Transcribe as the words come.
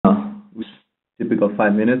typical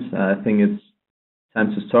 5 minutes. I think it's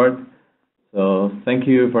time to start. So thank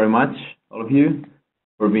you very much, all of you,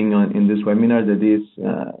 for being on in this webinar that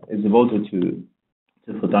is devoted to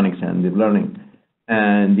photonics and deep learning.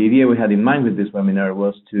 And the idea we had in mind with this webinar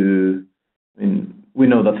was to, we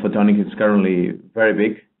know that photonics is currently very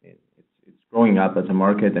big. It's growing up as a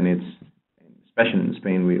market, and it's, especially in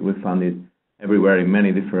Spain, we found it everywhere in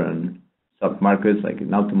many different sub-markets, like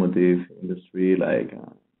in automotive industry, like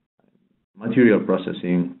material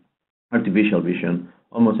processing, artificial vision,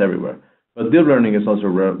 almost everywhere. But deep learning is also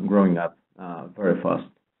growing up very fast,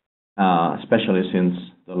 especially since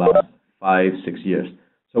the last 5-6 years.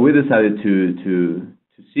 So we decided to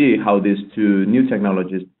see how these two new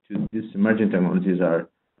technologies, these emerging technologies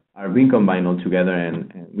are being combined all together,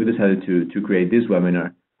 and we decided to create this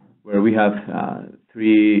webinar where we have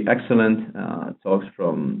 3 excellent talks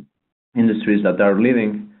from industries that are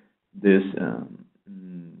leading this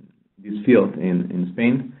field in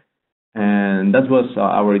Spain, and that was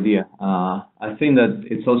our idea. I think that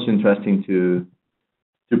it's also interesting to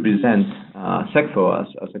present SECFO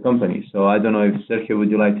as a company. So I don't know if Sergio,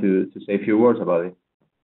 would you like to say a few words about it?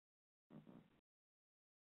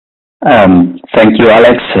 Thank you,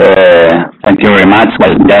 Alex. Thank you very much.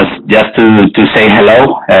 Well, just to say hello,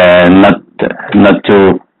 not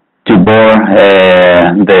to bore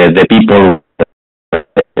the people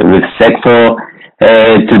with SECFO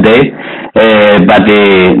today, but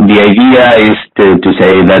the idea is to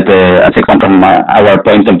say that as a company, from our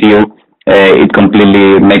point of view, it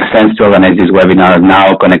completely makes sense to organize this webinar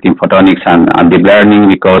now, connecting photonics and deep learning,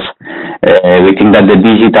 because we think that the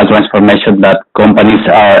digital transformation that companies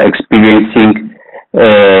are experiencing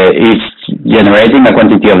is generating a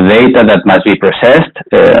quantity of data that must be processed,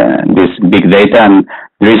 this big data, and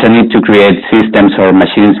there is a need to create systems or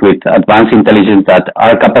machines with advanced intelligence that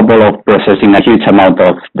are capable of processing a huge amount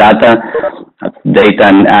of data,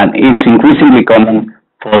 and it's increasingly common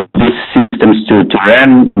for these systems to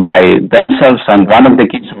learn by themselves, and one of the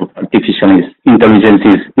keys of artificial intelligence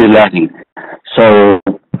is learning. So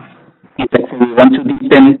we want to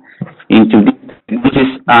deepen into these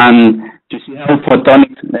technologies and to see how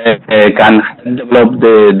photonics can develop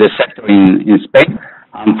the sector in Spain.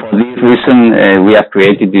 And for this reason, we have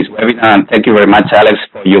created this webinar. And thank you very much, Alex,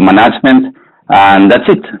 for your management. And that's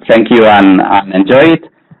it. Thank you, and enjoy it.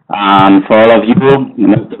 And for all of you,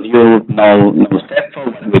 most of you know SECFO,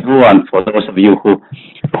 what we do, and for those of you who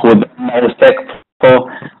don't know SECFO,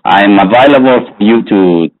 I'm available for you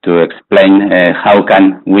to explain how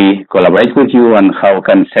can we collaborate with you, and how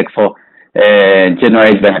can SECFO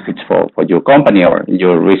generate benefits for your company or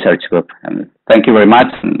your research group. And thank you very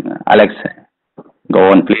much. And Alex, go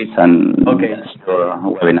on, please, and okay.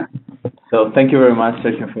 Your webinar. So thank you very much,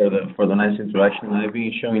 Sergio, for the nice introduction. I've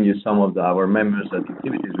been showing you some of our members and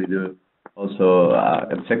activities we do also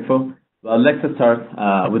at SECFO. But let's start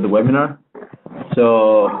with the webinar.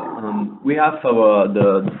 So we have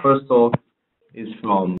the first talk is from